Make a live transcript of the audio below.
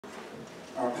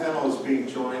Our panel is being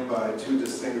joined by two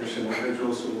distinguished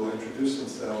individuals who will introduce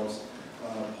themselves,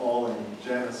 Paul and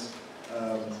Janice.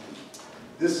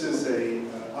 This is an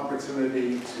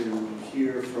opportunity to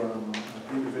hear from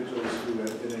individuals who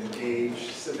have been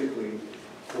engaged civically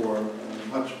for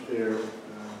much of their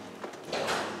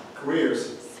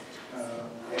careers.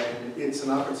 And it's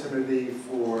an opportunity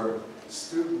for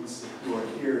students who are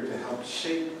here to help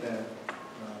shape that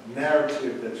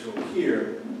narrative that you'll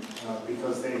hear,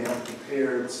 because they have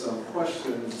prepared some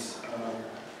questions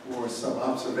or some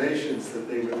observations that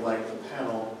they would like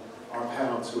our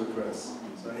panel to address.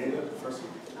 So Ada, first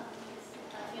one.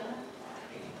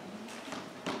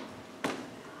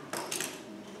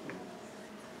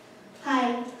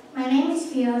 Hi, my name is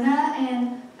Fiona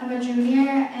and I'm a junior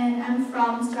and I'm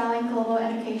from Sterling Global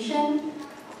Education.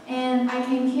 And I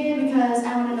came here because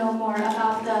I want to know more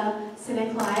about the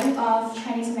civic life of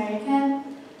Chinese American.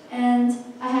 And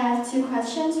I have two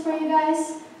questions for you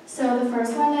guys. So the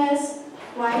first one is,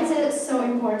 why is it so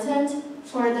important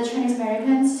for the Chinese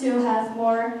Americans to have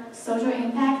more social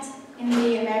impact in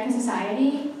the American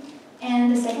society?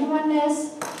 And the second one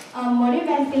is, what do you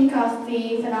guys think of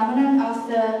the phenomenon of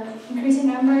the increasing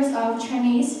numbers of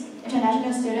Chinese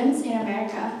international students in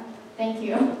America? Thank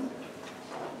you.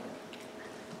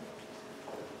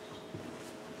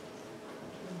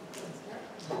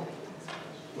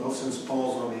 Well, since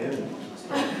Paul's on the end.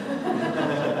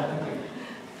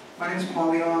 My name is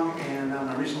Paul Leong, and I'm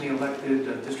a recently elected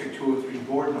District 203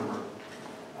 board member.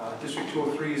 District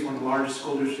 203 is one of the largest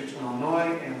school districts in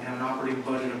Illinois, and we have an operating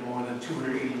budget of more than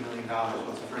 $280 million,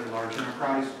 so it's a very large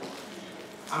enterprise.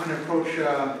 I'm going to approach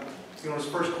Fiona's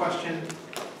first question,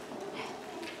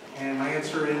 and my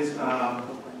answer is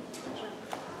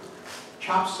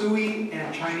chop suey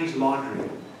and Chinese laundry.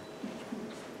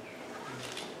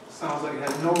 Sounds like it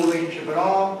has no relationship at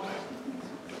all,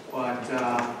 but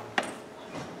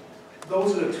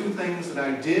those are the two things that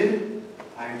I did.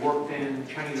 I worked in a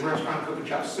Chinese restaurant cooking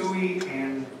chop suey,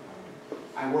 and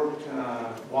I worked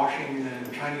washing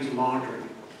Chinese laundry.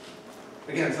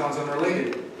 Again, it sounds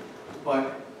unrelated,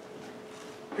 but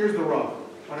here's the rub.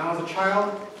 When I was a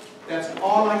child, that's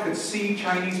all I could see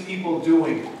Chinese people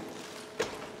doing.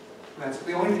 That's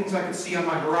the only things I could see on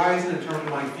my horizon in terms of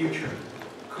my future.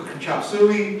 Cooking chop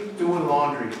suey, doing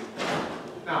laundry.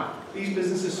 Now, these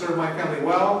businesses serve my family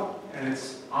well, and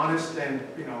it's honest and,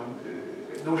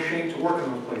 no shame to work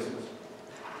in those places.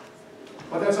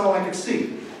 But that's all I could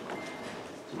see.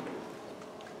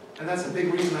 And that's a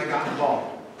big reason I got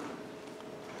involved.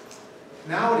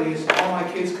 Nowadays, all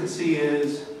my kids can see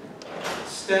is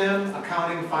STEM,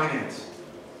 accounting, finance.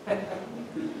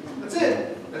 That's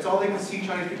it. That's all they can see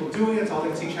Chinese people doing. That's all they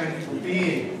can see Chinese people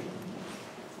being.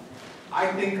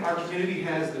 I think our community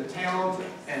has the talent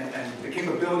and the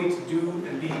capability to do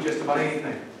and be just about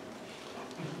anything.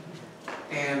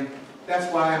 And that's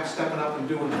why I'm stepping up and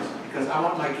doing this, because I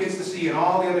want my kids to see and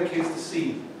all the other kids to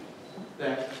see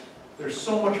that there's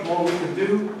so much more we can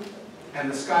do, and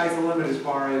the sky's the limit as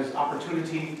far as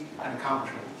opportunity and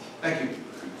accomplishment. Thank you.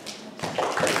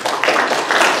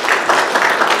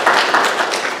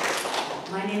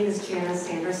 My name is Janice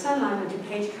Anderson. I'm a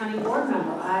DuPage County board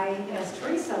member. I, as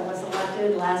Theresa, was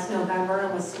elected last November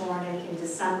and was sworn in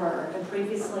December, and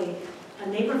previously a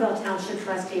Naperville Township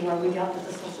trustee where we dealt with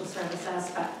the social service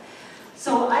aspect.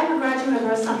 So I'm a graduate of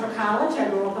North Central College. I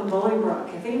grew up in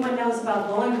Bolingbrook. If anyone knows about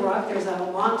Bolingbrook, there's a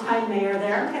longtime mayor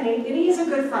there, and he's a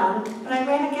good friend, but I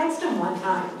ran against him one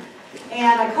time.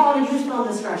 And I called it useful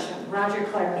indiscretion, Roger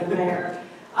Clare, the mayor.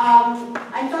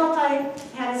 I felt I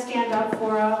had to stand up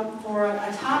for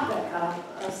a topic.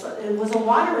 It was a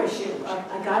water issue.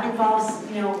 I got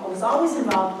involved, I was always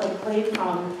involved politically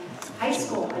from high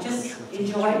school. I just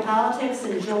enjoyed politics,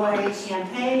 enjoyed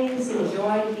campaigns,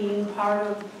 enjoyed being part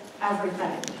of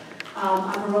everything.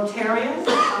 I'm a Rotarian,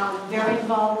 very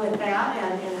involved with that,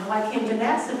 and how I came to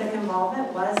that civic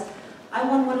involvement was I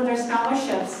won one of their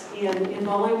scholarships in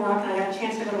Bolingbrook, and I got a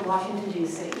chance to go to Washington,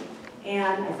 D.C.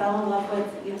 And I fell in love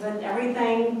with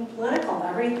everything political,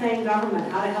 everything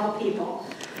government, how to help people.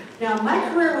 Now, my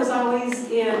career was always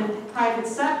in private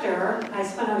sector. I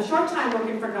spent a short time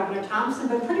working for Governor Thompson,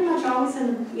 but pretty much always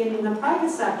in the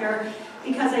private sector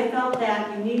because I felt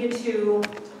that you needed to,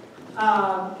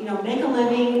 make a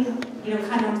living,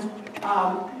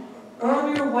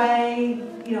 earn your way,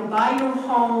 buy your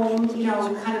home,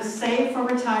 kind of save for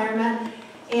retirement.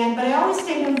 But I always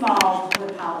stayed involved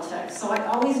with politics. So I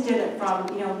always did it from,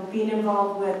 being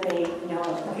involved with a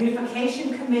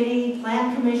beautification committee,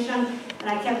 plan commission, and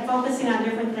I kept focusing on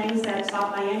different things that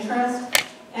sought my interest.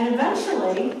 And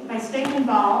eventually, by staying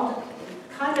involved,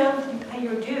 kind of pay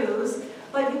your dues,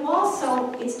 But you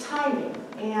also, it's timing.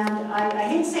 And I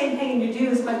hate saying paying your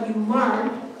dues, but you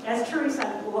learn, as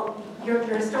Theresa, well, your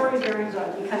story is very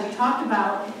good because you talked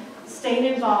about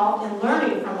staying involved and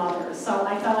learning from others. So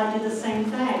I felt I did the same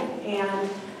thing. And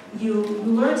you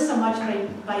learn so much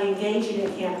by engaging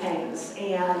in campaigns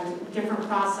and different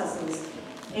processes.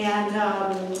 And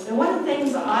one of the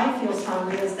things I feel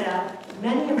strongly is that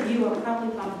many of you are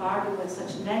probably bombarded with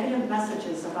such negative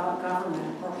messages about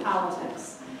government or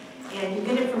politics. And you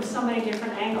get it from so many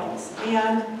different angles.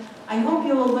 And I hope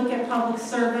you will look at public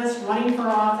service, running for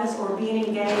office, or being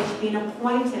engaged, being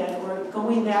appointed, or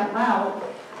going that route,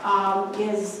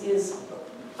 is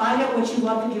find out what you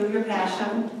love to do, your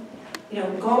passion,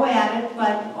 go at it,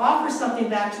 but offer something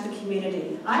back to the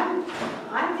community. I'm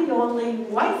the only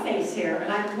white face here,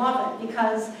 and I love it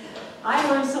because I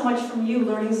learned so much from you,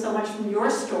 learning so much from your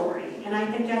story, and I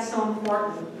think that's so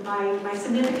important. My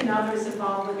significant other is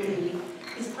involved with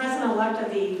he's president-elect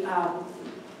of the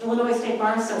Illinois State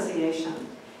Bar Association.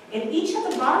 In each of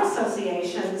the bar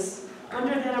associations,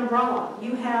 under that umbrella,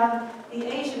 you have the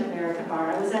Asian American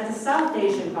Bar. I was at the South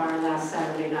Asian Bar last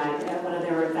Saturday night at one of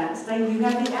their events. You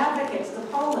have the Advocates, the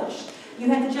Polish. You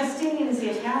have the Justinians,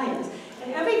 the Italians.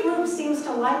 And every group seems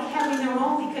to like having their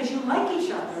own because you like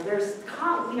each other. There's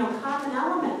common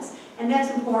elements, and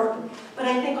that's important. But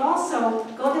I think also,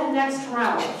 go that next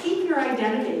route. Keep your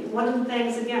identity. One of the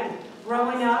things, again,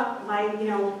 growing up,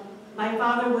 my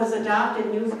father was adopted,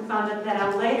 and you found that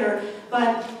out later,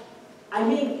 but I'm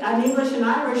English and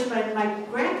Irish, but my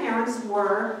grandparents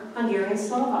were Hungarian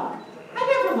Slovak.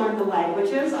 I never learned the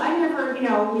languages. I never,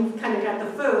 you've kind of got the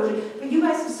food, but you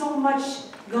guys have so much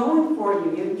going for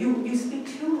you. You speak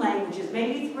 2 languages,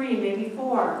 maybe 3, maybe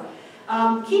 4.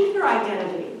 Keep your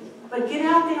identity, but get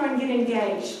out there and get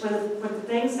engaged with the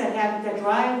things that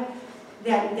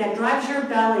drives your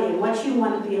belly and what you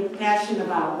want to be passionate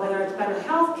about, whether it's better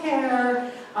health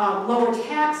care, lower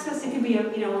taxes. It could be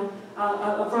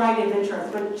a variety of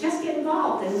interests, but just get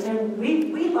involved, and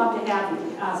we'd love to have you,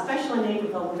 especially in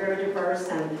Naperville. We're very diverse,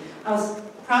 and I was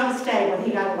proud to stay when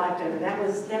he got elected, and that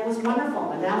was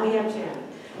wonderful. And now we have Chang,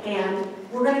 and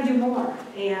we're going to do more,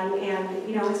 and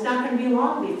it's not going to be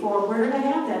long before we're going to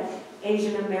have that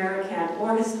Asian American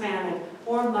or Hispanic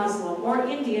or Muslim or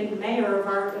Indian mayor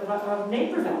of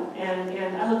Naperville,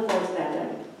 and I look forward to that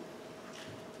day.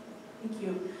 Thank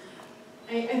you.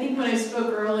 I think when I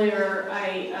spoke earlier,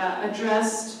 I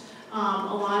addressed a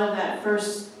lot of that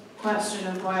first question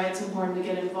of why it's important to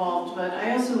get involved, but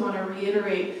I also want to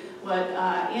reiterate what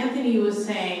Anthony was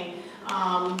saying,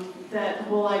 that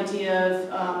whole idea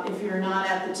of if you're not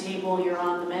at the table, you're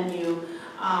on the menu,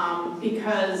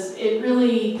 because it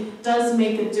really does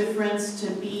make a difference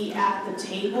to be at the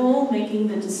table, making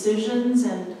the decisions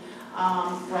and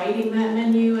writing that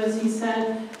menu, as he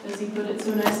said, as he put it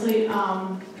so nicely.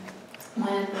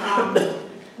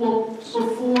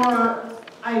 Before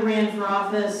I ran for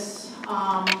office,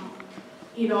 I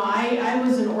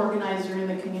was an organizer in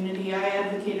the community. I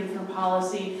advocated for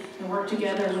policy and worked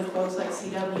together with folks like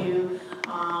CW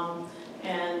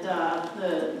and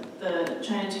the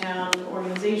Chinatown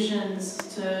organizations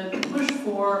to push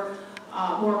for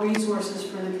more resources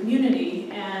for the community.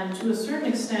 And to a certain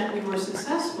extent, we were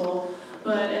successful,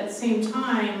 but at the same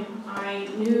time, I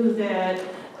knew that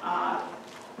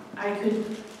I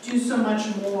could do so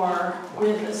much more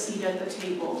with a seat at the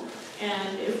table.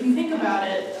 And if we think about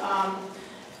it,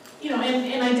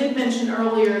 and I did mention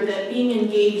earlier that being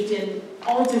engaged in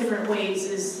all different ways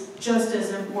is just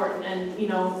as important. And,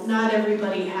 not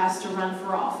everybody has to run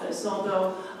for office,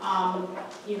 although,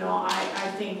 I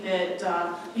think that,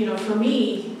 for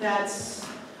me, that's,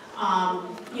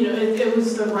 it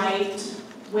was the right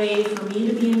way for me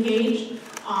to be engaged.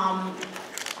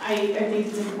 I think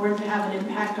it's important to have an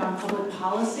impact on public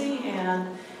policy,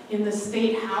 and in the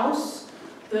State House,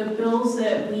 the bills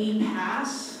that we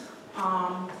pass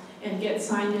and get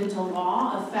signed into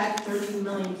law affect 13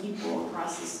 million people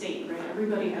across the state, right?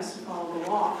 Everybody has to follow the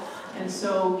law. And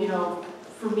so,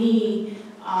 for me,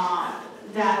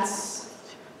 that's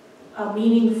a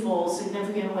meaningful,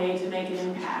 significant way to make an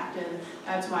impact, and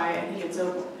that's why I think it's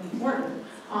so important.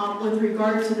 With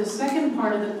regard to the second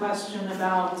part of the question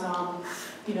about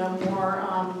more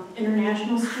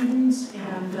international students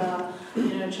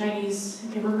and Chinese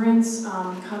immigrants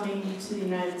coming to the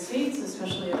United States,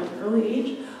 especially at an early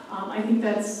age. I think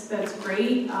that's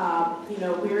great.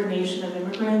 We're a nation of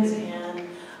immigrants, and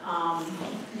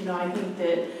I think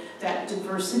that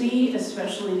diversity,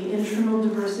 especially the internal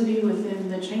diversity within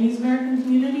the Chinese American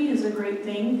community, is a great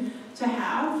thing to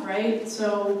have, right?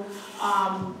 So,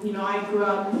 I grew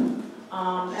up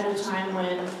at a time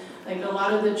when a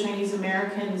lot of the Chinese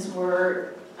Americans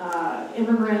were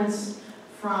immigrants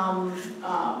from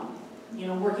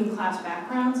working class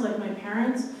backgrounds like my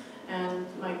parents and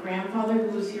my grandfather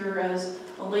who was here as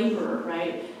a laborer,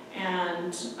 right?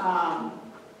 And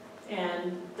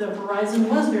the horizon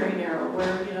was very narrow,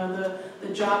 where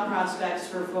the job prospects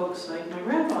for folks like my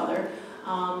grandfather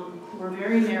were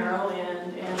very narrow,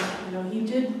 and he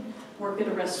did work at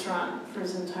a restaurant for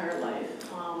his entire life.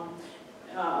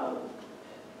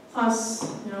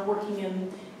 Plus, working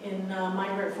in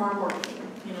migrant farm working,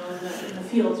 in the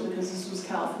fields, because this was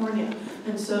California.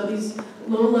 And so these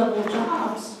low-level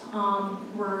jobs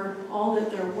were all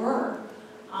that there were.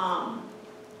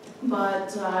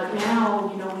 But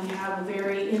now, we have a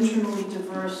very internally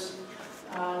diverse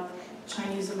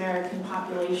Chinese-American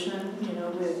population,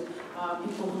 with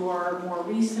people who are more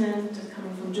recent,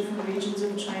 coming from different regions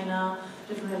of China,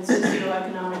 different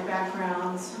socioeconomic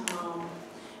backgrounds,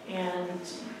 and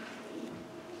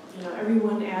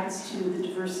everyone adds to the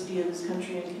diversity of this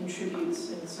country and contributes.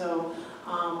 And so,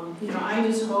 I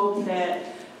just hope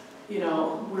that,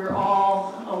 we're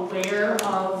all aware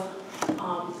of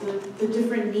the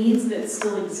different needs that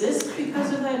still exist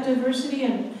because of that diversity,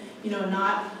 and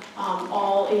not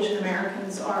all Asian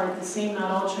Americans are the same, not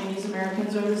all Chinese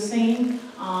Americans are the same,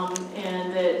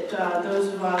 and that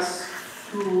those of us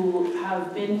who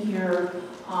have been here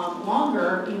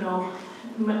longer,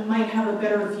 might have a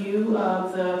better view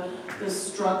of the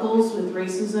struggles with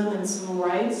racism and civil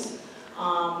rights,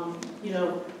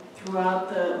 throughout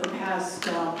the past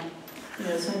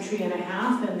century and a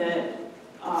half, and that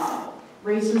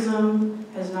racism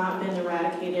has not been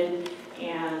eradicated,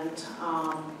 and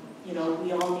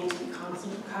we all need to be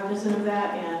cognizant of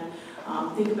that, and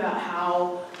think about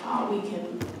how we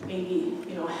can maybe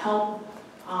help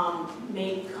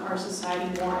make our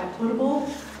society more equitable,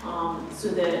 so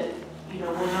that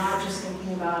we're not just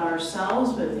thinking about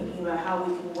ourselves, but thinking about how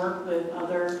we can work with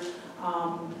other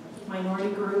minority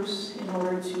groups in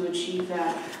order to achieve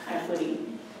that equity.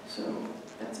 So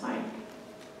that's my.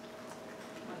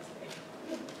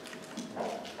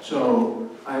 So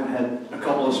I've had a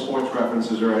couple of sports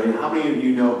references already. How many of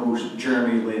you know who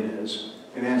Jeremy Lin is?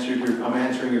 I'm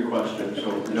answering your question.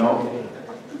 So no?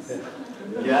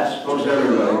 Yes, most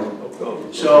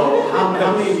everybody. So how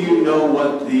many of you know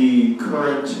what the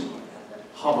current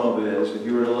hubbub is? If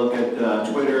you were to look at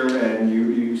Twitter and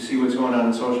you see what's going on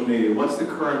in social media, what's the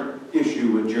current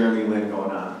issue with Jeremy Lin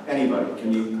going on? Anybody?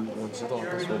 Can you?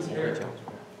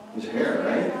 His hair,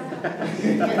 right?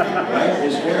 Right?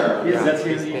 His hair. Yes, that's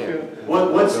his issue.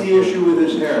 What's the issue with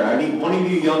his hair? I need one of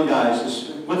you young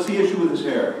guys. What's the issue with his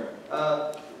hair?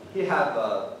 He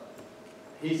have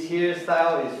his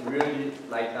hairstyle is really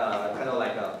like kind of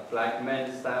like a black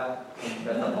man style.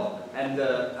 That's all. And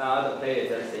other players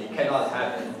that say you cannot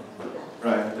have it.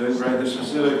 Right. The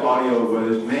specific audio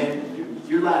was, man,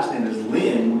 your last name is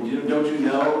Lin. Don't you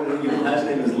know? Your last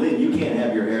name is Lin. You can't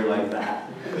have your hair like that.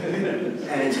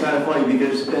 And it's kind of funny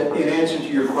because in answer to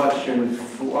your question,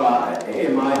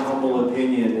 in my humble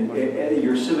opinion,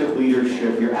 your civic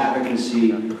leadership, your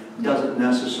advocacy doesn't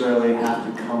necessarily have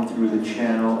to come through the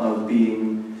channel of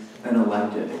being an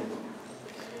elected.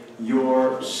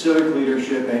 Your civic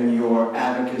leadership and your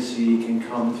advocacy can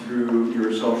come through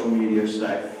your social media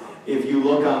site. If you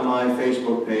look on my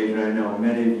Facebook page, and I know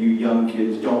many of you young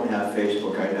kids don't have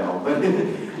Facebook, I know, but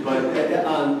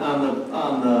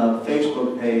on the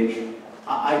Facebook page,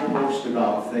 I post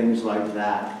about things like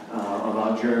that,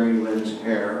 about Jeremy Lin's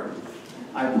hair.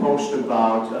 I post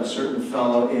about a certain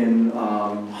fellow in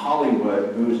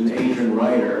Hollywood who's an Asian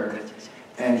writer,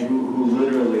 and who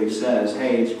literally says,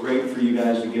 hey, it's great for you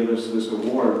guys to give us this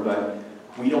award, but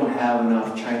we don't have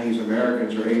enough Chinese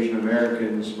Americans or Asian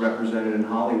Americans represented in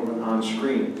Hollywood on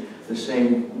screen. The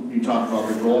same, you talk about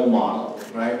the role model,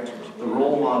 right? The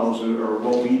role models are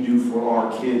what we do for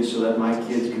our kids so that my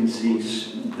kids can see,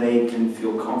 they can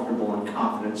feel comfortable and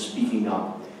confident speaking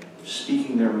up,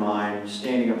 speaking their mind,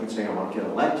 standing up and saying, I want to get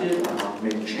elected, I want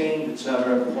to make change,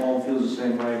 etc. Paul feels the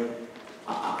same way.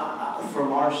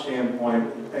 From our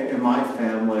standpoint, in my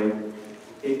family,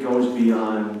 it goes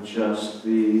beyond just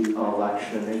the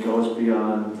election. It goes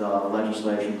beyond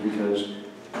legislation because,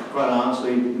 quite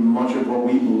honestly, much of what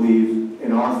we believe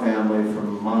in our family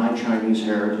from my Chinese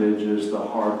heritage is the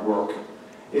hard work,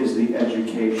 is the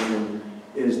education,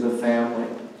 is the family.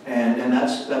 And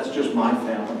that's just my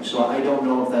family. So I don't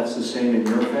know if that's the same in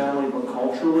your family, but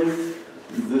culturally,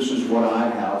 this is what I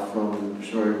have from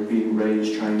sort of being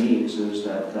raised Chinese, is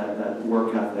that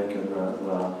work ethic and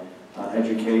the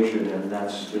education, and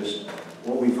that's just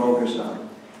what we focus on.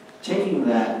 Taking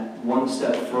that one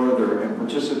step further and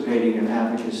participating in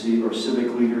advocacy or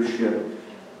civic leadership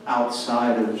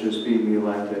outside of just being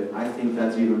elected, I think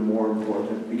that's even more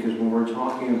important, because when we're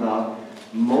talking about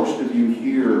most of you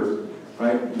here,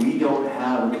 right, we don't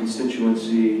have a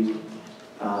constituency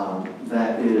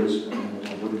that is,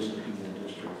 what is it in the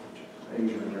district?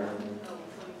 Asian American?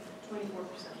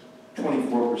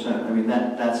 24%. I mean,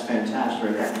 that's fantastic,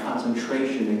 right? That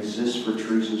concentration exists for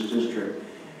Theresa's district.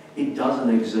 It doesn't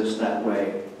exist that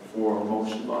way for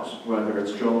most of us, whether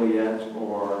it's Joliet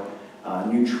or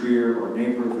New Trier or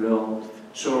Naperville.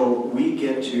 So we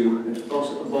get to, it's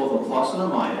both a plus and a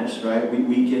minus, right?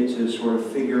 We get to sort of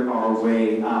figure our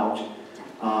way out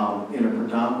in a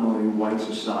predominantly white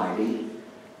society.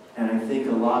 And I think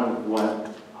a lot of what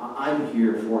I'm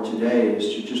here for today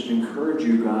is to just encourage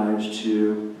you guys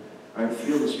to, right,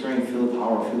 feel the strength, feel the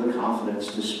power, feel the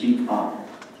confidence to speak up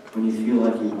when you feel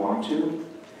like you want to.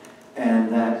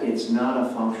 And that it's not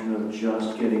a function of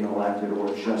just getting elected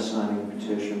or just signing a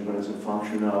petition, but it's a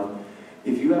function of,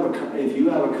 if you have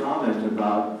a comment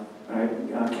about, right,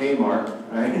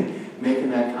 Kmart, right, making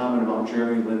that comment about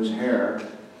Jeremy Lin's hair,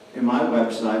 in my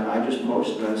website, I just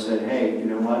posted, I said, hey, you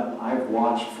know what, I've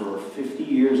watched for 50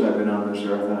 years I've been on this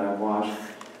earth, and I've watched,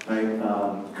 right,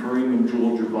 Kareem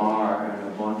Abdul-Jabbar and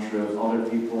a bunch of other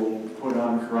people put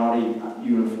on karate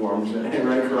uniforms and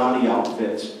right, karate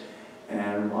outfits.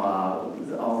 And a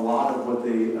lot of what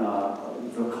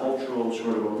the cultural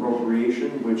sort of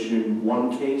appropriation, which in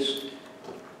one case,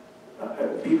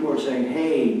 people are saying,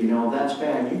 hey, you know, that's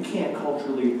bad. You can't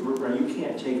culturally, you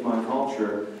can't take my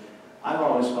culture. I've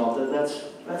always felt that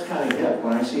that's kind of hip.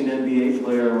 When I see an NBA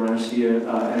player, when I see an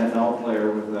NFL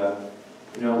player with a,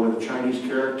 you know, with a Chinese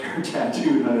character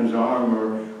tattooed on his arm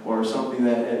or something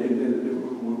that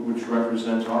which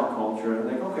represents our culture, I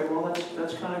think, okay, well,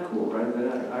 that's kind of cool, right?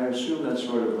 But I assume that's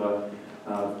sort of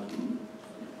a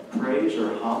praise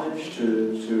or homage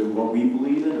to what we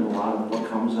believe in and a lot of what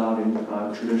comes out in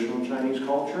traditional Chinese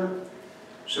culture.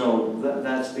 So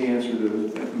that's the answer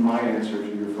to my answer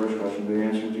to your first question. The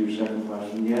answer to your second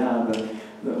question, yeah,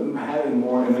 having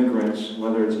more immigrants,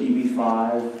 whether it's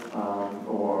EB-5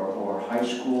 or high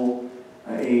school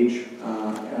age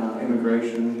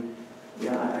immigration.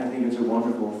 Yeah, I think it's a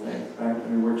wonderful thing, right? I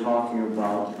mean, we're talking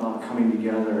about coming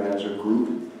together as a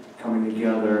group, coming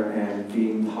together and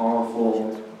being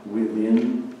powerful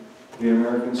within the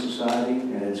American society,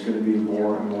 and it's going to be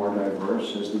more and more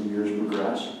diverse as the years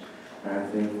progress. And I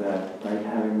think that, right,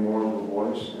 having more of a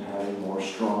voice and having more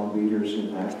strong leaders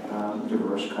in that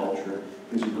diverse culture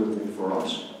is a good thing for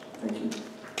us. Thank you.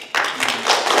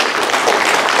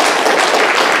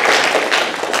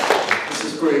 This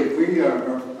is great. We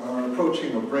are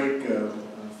approaching a break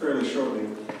fairly shortly,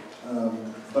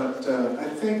 but I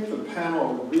think the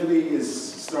panel really is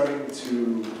starting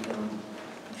to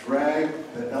drag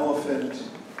the elephant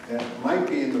that might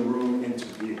be in the room into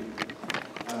view.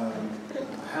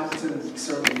 Hamilton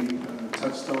certainly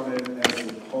touched on it, as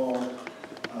did Paul,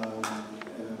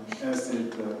 as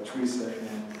did Theresa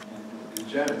and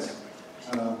Janice.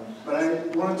 But I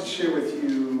wanted to share with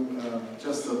you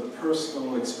just a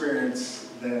personal experience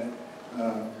that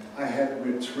I had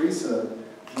with Theresa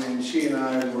when she and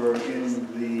I were in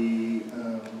the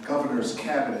governor's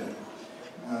cabinet.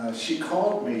 She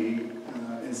called me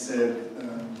and said,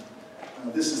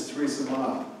 this is Theresa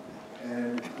Ma.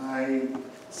 And I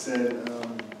said,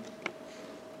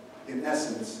 in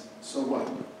essence, so what?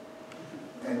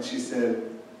 And she said,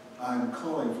 I'm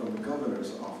calling from the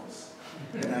governor's office.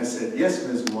 And I said, yes,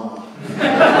 Ms. Ma.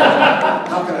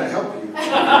 How can I help you?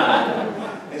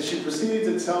 And she proceeded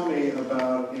to tell me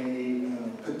about a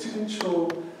potential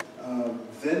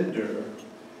vendor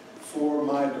for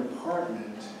my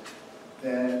department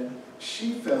that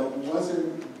she felt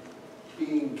wasn't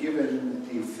being given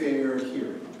a fair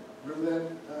hearing. Remember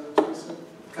that, Theresa?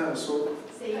 Kind of, sort of?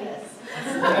 Say yes.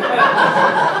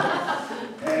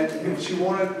 And she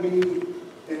wanted me,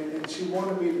 and she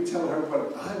wanted me to tell her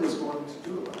what I was going to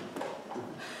do about it.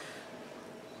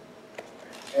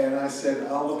 And I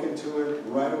said, I'll look into it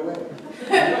right away.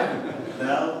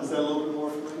 Now, is that a little bit more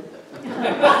familiar?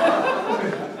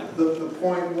 The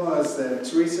point was that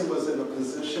Theresa was in a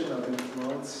position of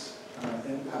influence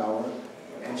and power,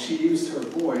 and she used her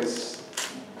voice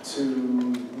to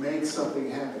make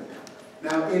something happen.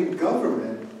 Now, in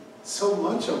government, so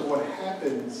much of what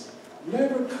happens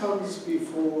never comes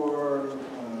before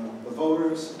the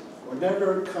voters, or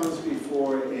never comes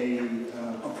before a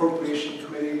appropriation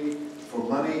committee for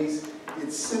monies.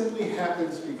 It simply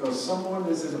happens because someone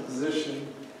is in a position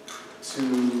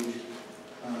to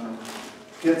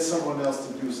get someone else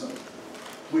to do something,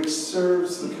 which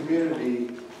serves the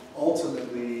community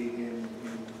ultimately in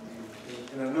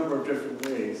a number of different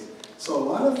ways. So a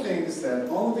lot of things that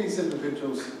all of these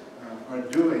individuals are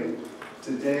doing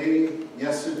today,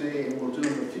 yesterday, and will do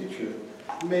in the future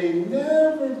may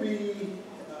never be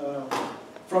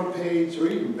front page or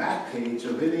even back page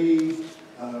of any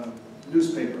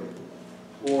newspaper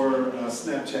or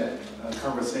Snapchat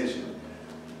conversation.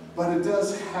 But it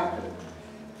does happen.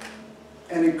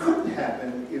 And it couldn't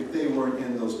happen if they weren't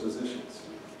in those positions.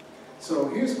 So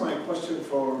here's my question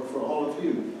for all of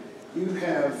you. You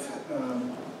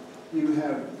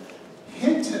have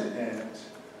hinted at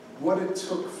what it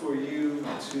took for you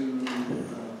to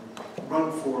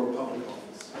run for public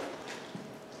office.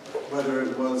 Whether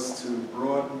it was to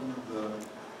broaden the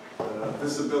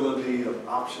visibility of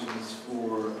options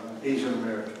for Asian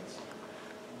Americans.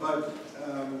 But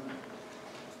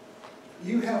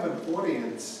you have an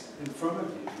audience in front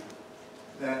of you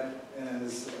that,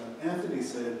 as Anthony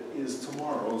said, is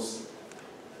tomorrow's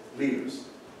leaders.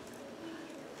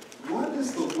 What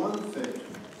is the one thing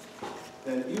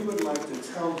that you would like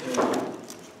to tell them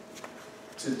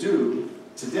to do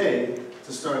today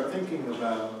to start thinking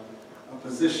about a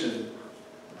position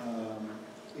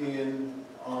in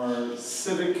our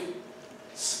civic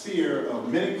sphere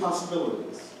of many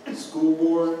possibilities? School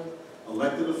board,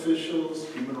 elected officials,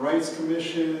 human rights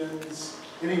commissions,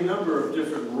 any number of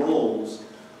different roles.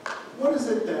 What is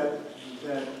it that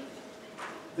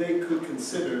they could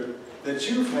consider, that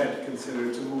you've had to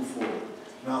consider to move forward?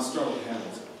 And I'll start with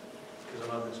Hamilton. Because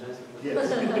I'm not the chance. Yes.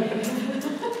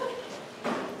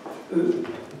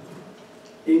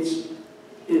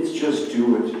 It's just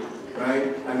do it,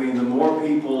 right? I mean, the more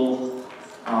people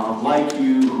like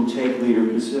you who take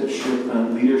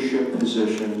leadership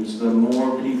positions, the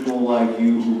more people like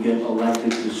you who get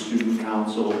elected to student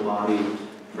council, body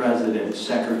president,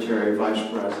 secretary, vice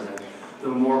president, the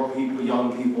more people,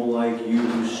 young people like you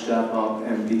who step up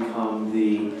and become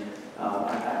the,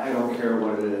 I don't care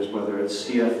what it is, whether it's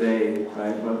CFA,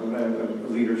 right, a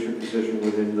leadership position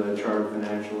within the Chartered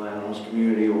Financial Analyst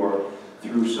community, or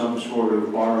through some sort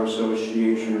of bar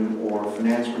association or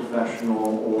finance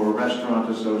professional or restaurant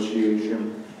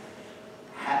association,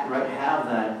 have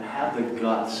the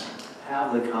guts,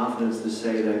 have the confidence to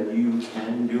say that you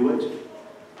can do it,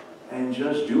 and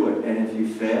just do it. And if you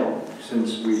fail,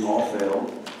 since we've all failed,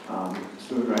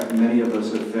 right, many of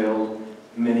us have failed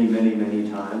many, many, many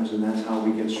times, and that's how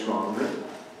we get stronger.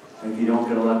 And if you don't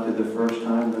get elected the first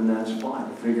time, then that's fine.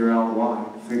 Figure out why.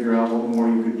 Figure out what more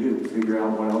you could do. Figure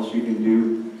out what else you can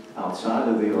do outside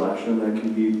of the election that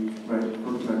can be, right,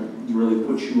 that really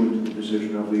puts you into the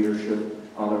position of leadership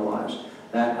otherwise.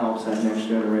 That helps that next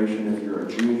generation. If you're a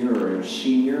junior or a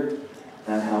senior,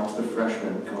 that helps the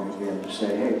freshmen coming in to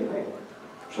say, hey,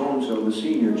 so-and-so, the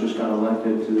senior, just got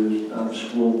elected to the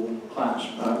school class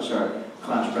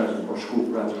president or school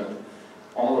president.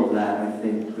 All of that, I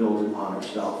think, builds upon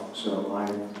itself. So my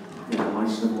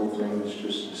simple thing is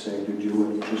just to say, to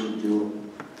do it, just to do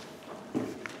it.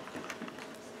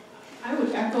 I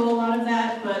would echo a lot of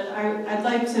that, but I'd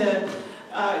like to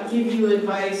give you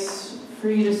advice for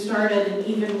you to start at an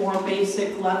even more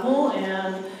basic level,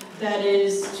 and that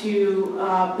is to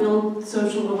build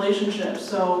social relationships.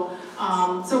 So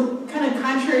kind of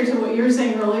contrary to what you were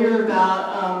saying earlier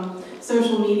about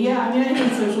social media, I mean, I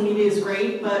think social media is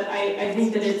great, but I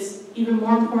think that it's even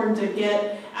more important to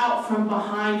get out from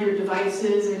behind your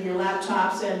devices and your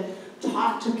laptops and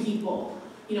talk to people.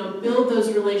 You know, build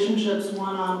those relationships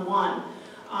one-on-one.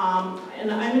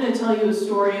 And I'm going to tell you a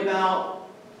story about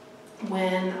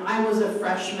when I was a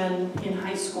freshman in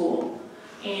high school,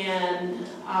 and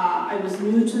I was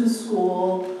new to the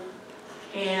school,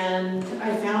 and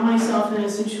I found myself in a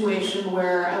situation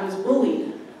where I was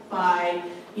bullied by,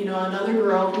 you know, another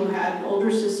girl who had an older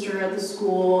sister at the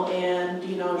school, and,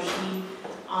 you know, she,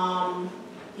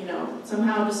 you know,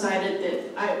 somehow decided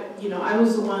that I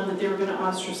was the one that they were going to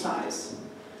ostracize.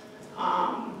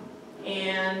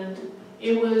 And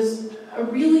it was a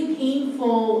really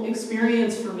painful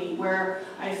experience for me, where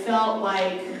I felt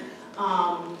like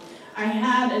I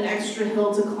had an extra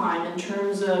hill to climb in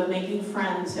terms of making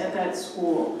friends at that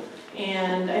school.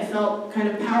 And I felt kind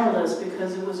of powerless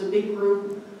because it was a big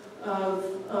group of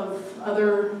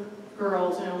other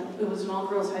girls, you know, it was an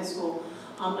all-girls high school,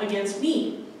 against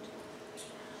me.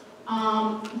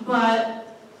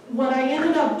 But what I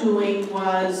ended up doing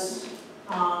was,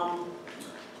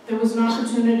 there was an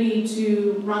opportunity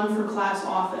to run for class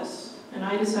office, and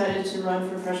I decided to run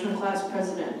for freshman class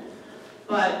president.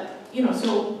 But, you know,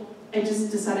 so I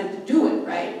just decided to do it,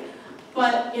 right?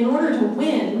 But in order to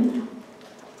win,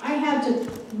 I had to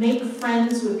make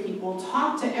friends with people,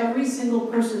 talk to every single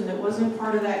person that wasn't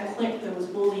part of that clique that was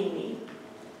bullying me,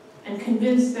 and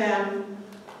convince them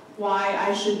why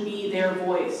I should be their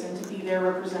voice and to be their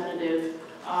representative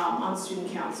on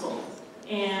student council.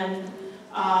 And,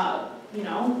 you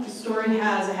know, the story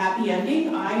has a happy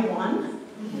ending. I won.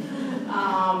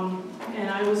 And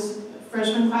I was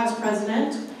freshman class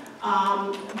president.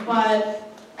 But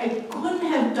I couldn't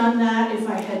have done that if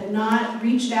I had not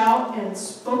reached out and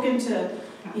spoken to,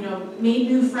 you know, made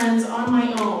new friends on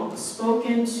my own,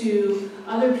 spoken to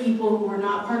other people who were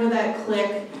not part of that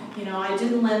clique. You know, I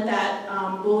didn't let that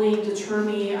bullying deter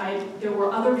me. There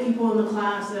were other people in the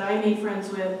class that I made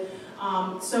friends with.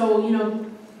 So, you know,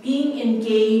 being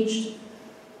engaged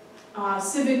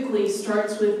civically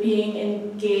starts with being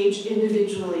engaged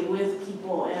individually with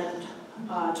people and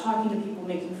talking to people,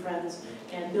 making friends,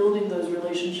 and building those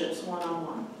relationships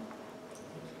one-on-one.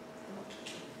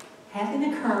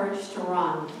 Having the courage to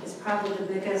run is probably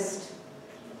the biggest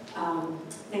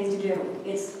thing to do.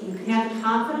 You can have the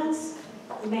confidence,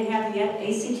 you may have the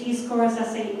ACT scores,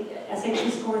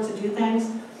 SAT scores to do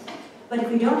things, but if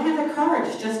you don't have the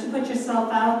courage just to put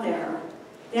yourself out there,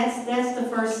 that's the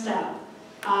first step.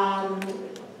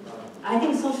 I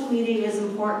think social media is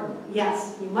important.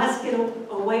 Yes, you must get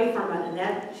away from it, and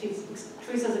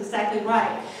Theresa's exactly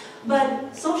right.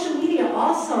 But social media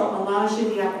also allows you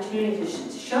the opportunity to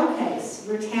showcase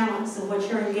your talents and what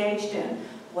you're engaged in,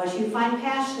 what you find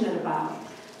passionate about.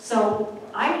 So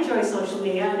I enjoy social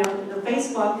media. I know the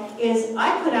Facebook is,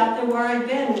 I put out there where I've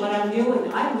been, what I'm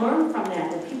doing. I learn from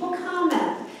that, and people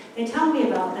comment. They tell me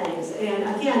about things, and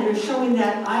again, you're showing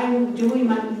that I'm doing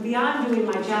beyond doing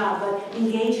my job, but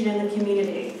engaging in the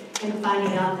community and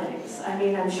finding out things. I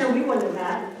mean, I'm sure we wouldn't have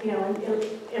met, you know,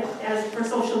 as for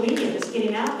social media, just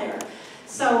getting out there.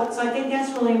 So I think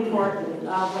that's really important.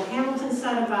 What Hamilton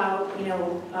said about, you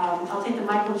know, I'll take the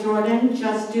Michael Jordan,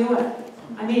 just do it.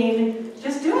 I mean,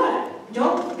 just do it.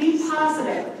 Don't be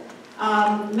positive.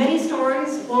 Many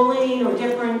stories, bullying or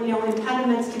different, you know,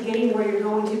 impediments to getting where you're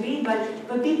going to be, but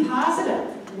be positive.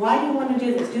 Why do you want to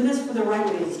do this? Do this for the right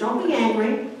reasons. Don't be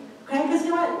angry, okay? Because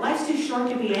you know what? Life's too short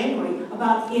to be angry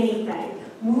about anything.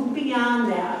 Move beyond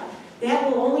that.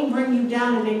 That will only bring you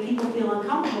down and make people feel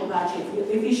uncomfortable about you.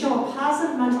 If you show a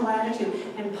positive mental attitude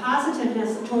and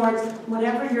positiveness towards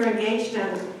whatever you're engaged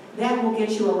in, that will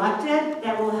get you elected.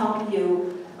 That will help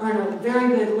you earn a very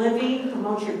good living,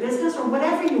 promote your business, or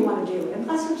whatever you want to do. And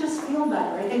plus, you'll just feel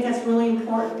better. I think that's really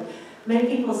important.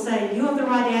 Many people say, you have the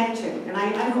right attitude. And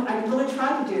I really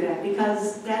try to do that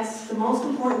because that's the most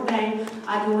important thing.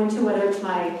 I go into, whether it's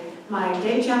my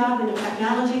day job in a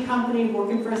technology company,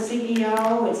 working for a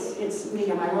CEO, it's you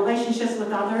know, my relationships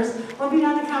with others, or being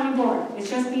on the county board. It's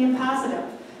just being positive,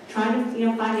 trying to, you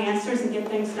know, find answers and get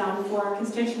things done for our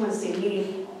constituency,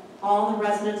 meeting all the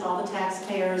residents, all the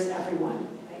taxpayers, everyone.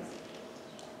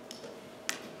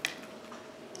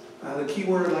 The key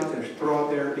word I'd like to throw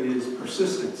out there is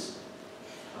persistence.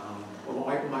 Well,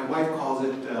 my wife calls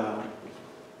it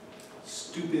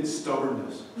stupid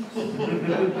stubbornness.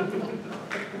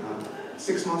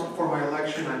 6 months before my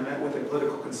election, I met with a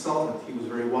political consultant. He was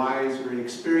very wise, very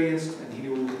experienced, and he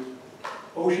knew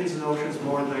oceans and oceans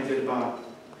more than I did about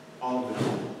all of this.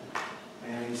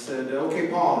 And he said, okay,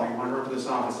 Paul, you want to run for this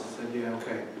office? I said, yeah,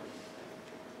 okay.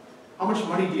 How much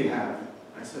money do you have?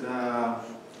 I said,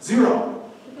 0.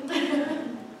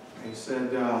 And he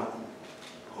said,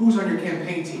 who's on your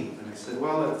campaign team? And I said,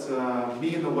 well, it's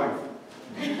me and the wife.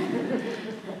 And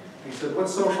he said, what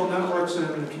social networks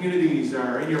and communities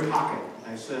are in your pocket?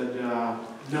 I said,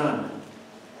 none.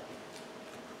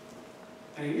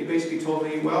 And he basically told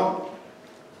me, well,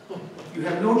 you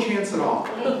have no chance at all.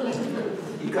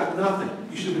 You got nothing.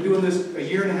 You should have been doing this a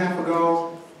year and a half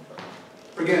ago.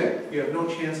 Forget it. You have no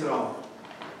chance at all.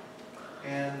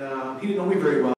 And he didn't know me very well.